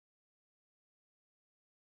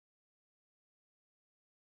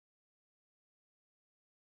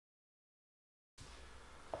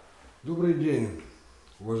Добрый день,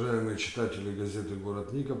 уважаемые читатели газеты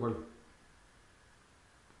 «Город Никополь».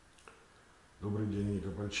 Добрый день,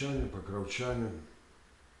 никопольчане, покровчане,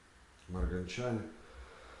 марганчане.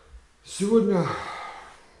 Сегодня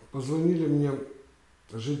позвонили мне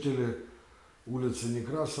жители улицы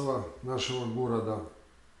Некрасова нашего города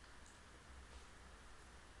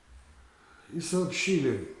и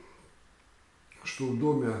сообщили, что в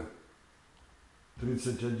доме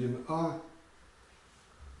 31А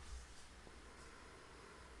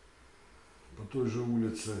по той же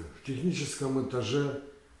улице, в техническом этаже,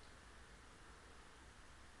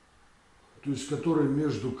 то есть который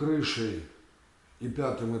между крышей и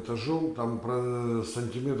 5-м этажом, там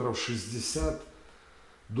сантиметров 60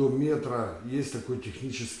 до метра, есть такой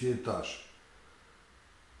технический этаж.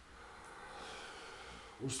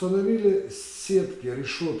 Установили сетки,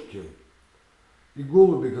 решетки, и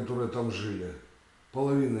голуби, которые там жили,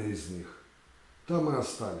 половина из них, там и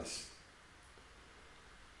остались.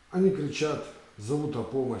 Они кричат, зовут о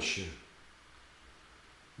помощи.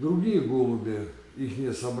 Другие голуби,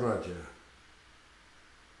 ихние собратья,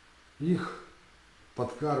 их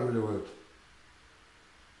подкармливают.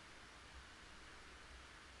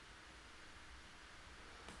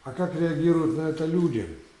 А как реагируют на это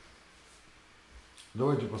люди?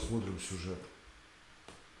 Давайте посмотрим сюжет.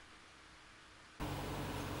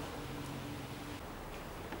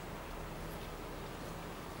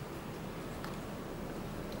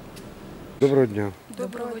 Доброго дня.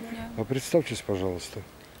 Доброго дня. А представьтесь, пожалуйста.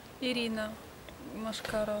 Ирина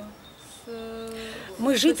Машкарова.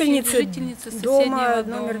 Мы жительницы дома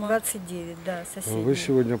номер дома. 29, да, соседние. Вы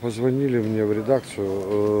сегодня позвонили мне в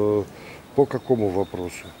редакцию. По какому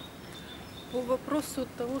вопросу? По вопросу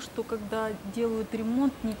того, что когда делают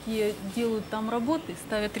ремонтники, делают там работы,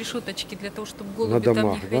 ставят решеточки для того, чтобы голуби домах,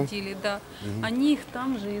 там не да? ходили, да, они их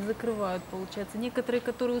там же и закрывают, получается. Некоторые,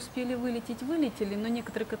 которые успели вылететь, вылетели, но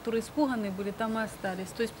некоторые, которые испуганные были, там и остались.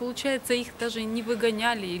 То есть, получается, их даже не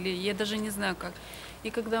выгоняли, или я даже не знаю как. И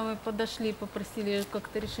когда мы подошли и попросили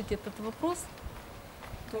как-то решить этот вопрос,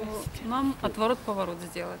 то нам отворот-поворот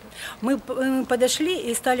сделали. Мы подошли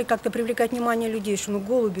и стали как-то привлекать внимание людей, что ну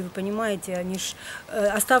голуби, вы понимаете, они ж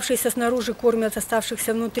оставшиеся снаружи кормят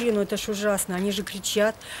оставшихся внутри, ну это ж ужасно, они же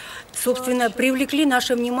кричат. Собственно, привлекли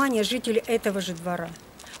наше внимание жители этого же двора.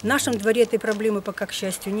 В нашем дворе этой проблемы пока, к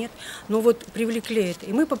счастью, нет, но вот привлекли это.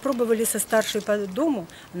 И мы попробовали со старшей по дому,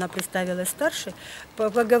 она представилась старшей,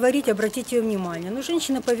 поговорить, обратить ее внимание. Но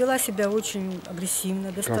женщина повела себя очень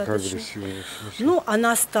агрессивно достаточно. Как агрессивно? Ну,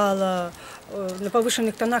 она стала на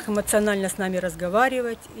повышенных тонах эмоционально с нами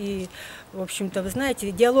разговаривать. И, в общем-то, вы знаете,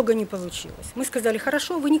 диалога не получилось. Мы сказали,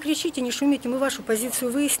 хорошо, вы не кричите, не шумите, мы вашу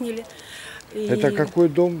позицию выяснили. И Это какой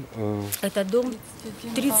дом? это дом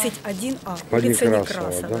 31А, По улица Некрасова,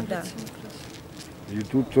 Некрасова, да. И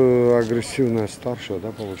тут агрессивная старшая,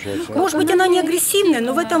 да, получается? Может быть, она не агрессивная,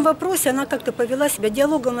 но в этом вопросе она как-то повела себя.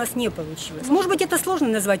 Диалога у нас не получилось. Может быть, это сложно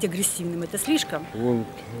назвать агрессивным, это слишком. Вон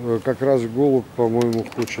как раз голубь, по-моему,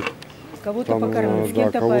 хочет Кого-то там, покормить, с да,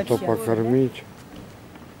 кем-то кого-то пообщаться. покормить.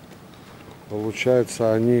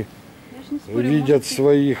 Получается, они Я ж не спорю, видят может,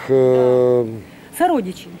 своих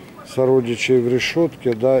Сородичи. сородичей в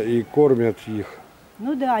решетке, да, и кормят их.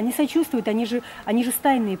 Ну да, они сочувствуют, они же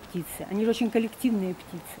стайные птицы, они же очень коллективные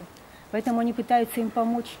птицы. Поэтому они пытаются им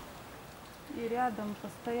помочь. и рядом,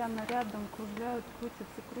 постоянно рядом, крутятся.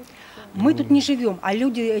 Мы тут не живем, а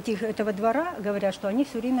люди этого двора говорят, что они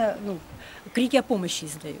все время крики о помощи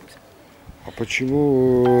издают. А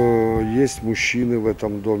почему есть мужчины в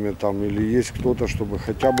этом доме там, или есть кто-то, чтобы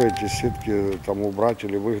хотя бы эти сетки там убрать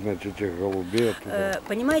или выгнать этих голубей оттуда?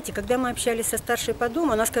 Понимаете, когда мы общались со старшей по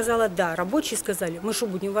дому, она сказала, да, рабочие сказали, мы что,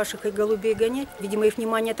 будем ваших голубей гонять? Видимо, их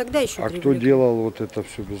внимание тогда еще привлекли. Кто делал вот это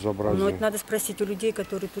все безобразие? Ну, это надо спросить у людей,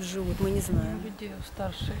 которые тут живут, мы не знаем. Людей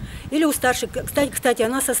старшие. Или у старших. Кстати,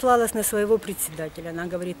 она сослалась на своего председателя. Она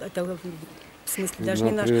говорит, это в смысле даже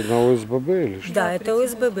не наш. На ОСББ или что? Да, это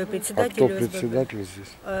ОСББ, председатель кто ОСББ. председатель здесь?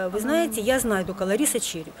 Вы знаете, я знаю только Лариса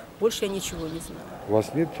Череп. Больше я ничего не знаю. У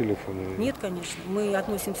вас нет телефона? Нет, конечно. Мы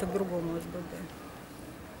относимся к другому ОСББ.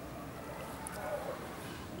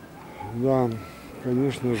 Да,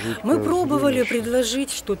 конечно, жутко. Мы пробовали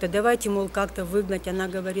предложить что-то, давайте, мол, как-то выгнать. Она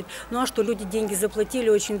говорит, ну а что, люди деньги заплатили,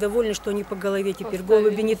 очень довольны, что они по голове теперь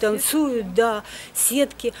голуби не танцуют, да,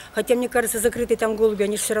 сетки. Хотя, мне кажется, закрытые там голуби,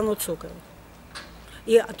 они же все равно цокают.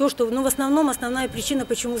 И то, что, в основном, основная причина,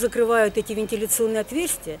 почему закрывают эти вентиляционные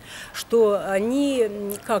отверстия, что они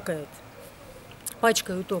какают,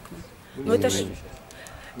 пачкают окна. Но это ж...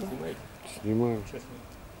 Снимаю.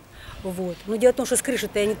 Вот. Но дело в том, что с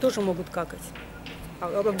крыши-то они тоже могут какать.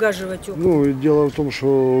 обгаживать окна. Ну, и дело в том,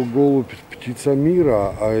 что голубь птица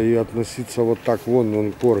мира, а и относиться вот так, вон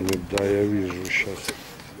он кормит, да, я вижу сейчас.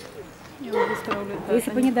 Я могу выстраивать, да, Если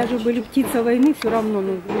это бы они не даже очень. были птица войны, все равно,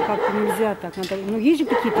 ну как-то нельзя так. Надо, ну есть же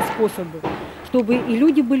какие-то способы, чтобы и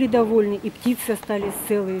люди были довольны, и птицы остались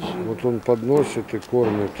целые и живы. Вот он подносит и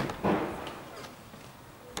кормит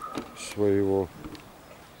своего.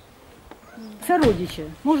 Сородичи.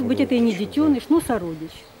 Может быть, это и не Сородичи, детеныш, но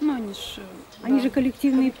сородич. Ну, они ж... Они да. же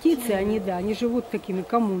коллективные птицы, они, да, они живут такими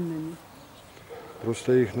коммунными.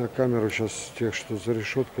 Просто их на камеру сейчас, тех, что за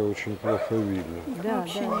решеткой, очень плохо видно. Да,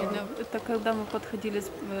 Вообще да. не видно. Это когда мы подходили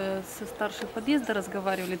со старшей подъезда,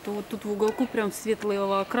 разговаривали, то вот тут в уголку прям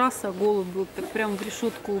светлого окраса голубь был, так прям в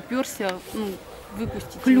решетку уперся, ну,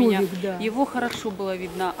 выпустите Клювик, меня. да. Его хорошо было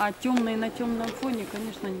видно, а темный на темном фоне,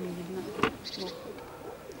 конечно, не видно. Плохо.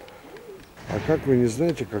 А как вы не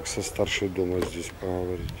знаете, как со старшей дома здесь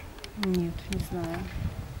поговорить? Нет, не знаю.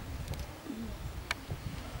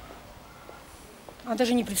 Она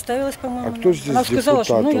даже не представилась, по-моему. А кто здесь Она сказала, депутат?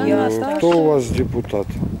 что ну я Кто старшая. у вас депутат?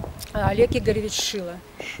 Олег Игоревич Шила.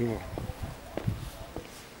 Шила.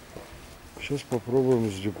 Сейчас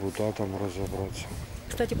попробуем с депутатом разобраться.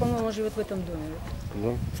 Кстати, по-моему, он живет в этом доме,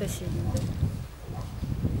 Да? в соседнем.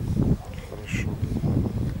 Да. Хорошо.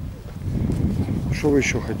 Что вы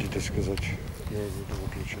еще хотите сказать? Я буду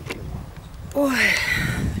выключать. Ой,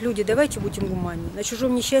 люди, давайте будем гуманнее. На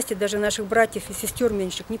чужом несчастье даже наших братьев и сестер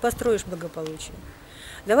меньших не построишь благополучие.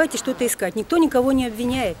 Давайте что-то искать. Никто никого не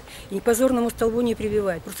обвиняет и к позорному столбу не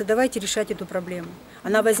прививает. Просто давайте решать эту проблему.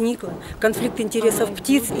 Она возникла. Конфликт интересов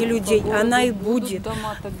птиц и людей. Она и будет.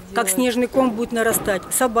 Как снежный ком будет нарастать.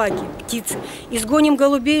 Собаки, птицы. Изгоним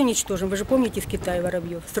голубей, уничтожим. Вы же помните из Китая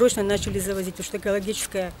воробьев? Срочно начали завозить, потому что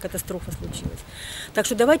экологическая катастрофа случилась. Так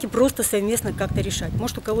что давайте просто совместно как-то решать.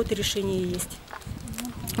 Может, у кого-то решение есть.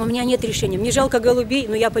 У меня нет решения. Мне жалко голубей,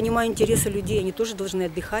 но я понимаю интересы людей. Они тоже должны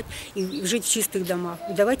отдыхать и жить в чистых домах.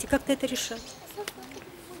 И давайте как-то это решать.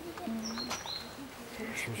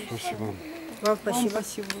 Спасибо. Вам спасибо.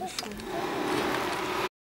 Спасибо большое.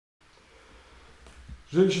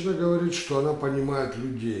 Женщина говорит, что она понимает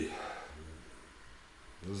людей.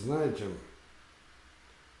 Вы знаете,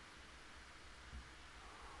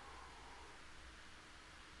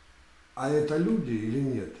 а это люди или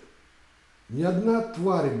нет? Ни одна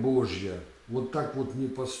тварь Божья вот так вот не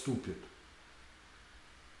поступит.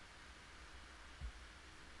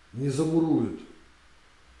 Не замурует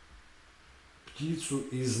птицу,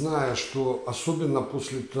 и зная, что особенно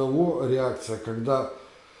после того реакция, когда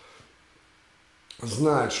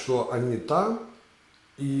знает, что они там,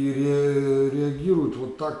 и реагируют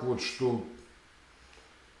вот так вот, что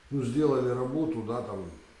ну, сделали работу, да, там,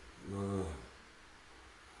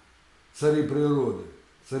 цари природы,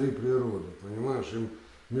 понимаешь, им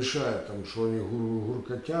мешает там, что они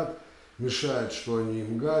гуркотят, мешает, что они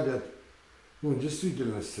им гадят. Ну, в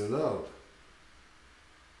действительности, да, вот,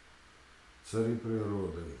 цари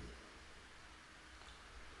природы.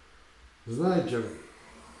 Знаете,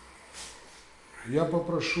 я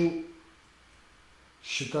попрошу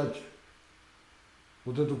считать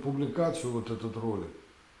вот эту публикацию, вот этот ролик,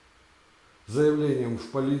 заявлением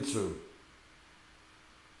в полицию,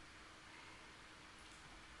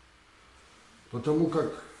 потому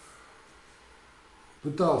как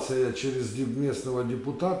пытался я через местного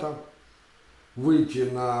депутата выйти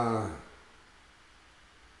на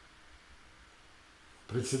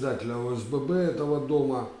председателя ОСББ этого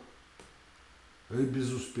дома и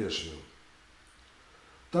безуспешно.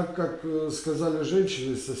 Так как сказали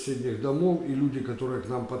женщины из соседних домов и люди, которые к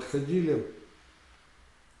нам подходили,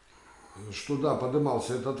 что да,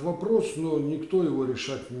 поднимался этот вопрос, но никто его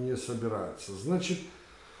решать не собирается. Значит,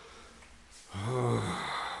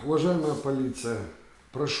 уважаемая полиция,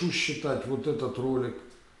 прошу считать вот этот ролик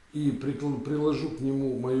и приложу к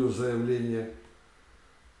нему мое заявление,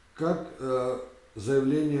 как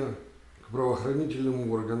заявление к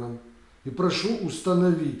правоохранительным органам. И прошу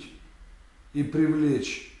установить и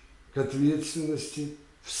привлечь к ответственности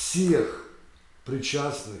всех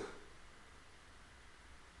причастных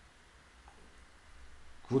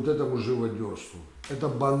к вот этому живодерству. Это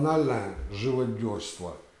банальное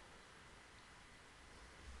живодерство.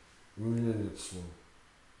 У меня нет слов.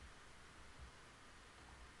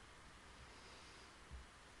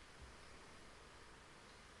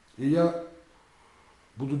 И я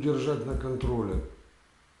буду держать на контроле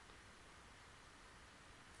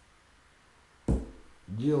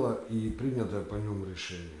дело и принятое по нему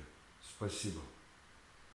решение. Спасибо.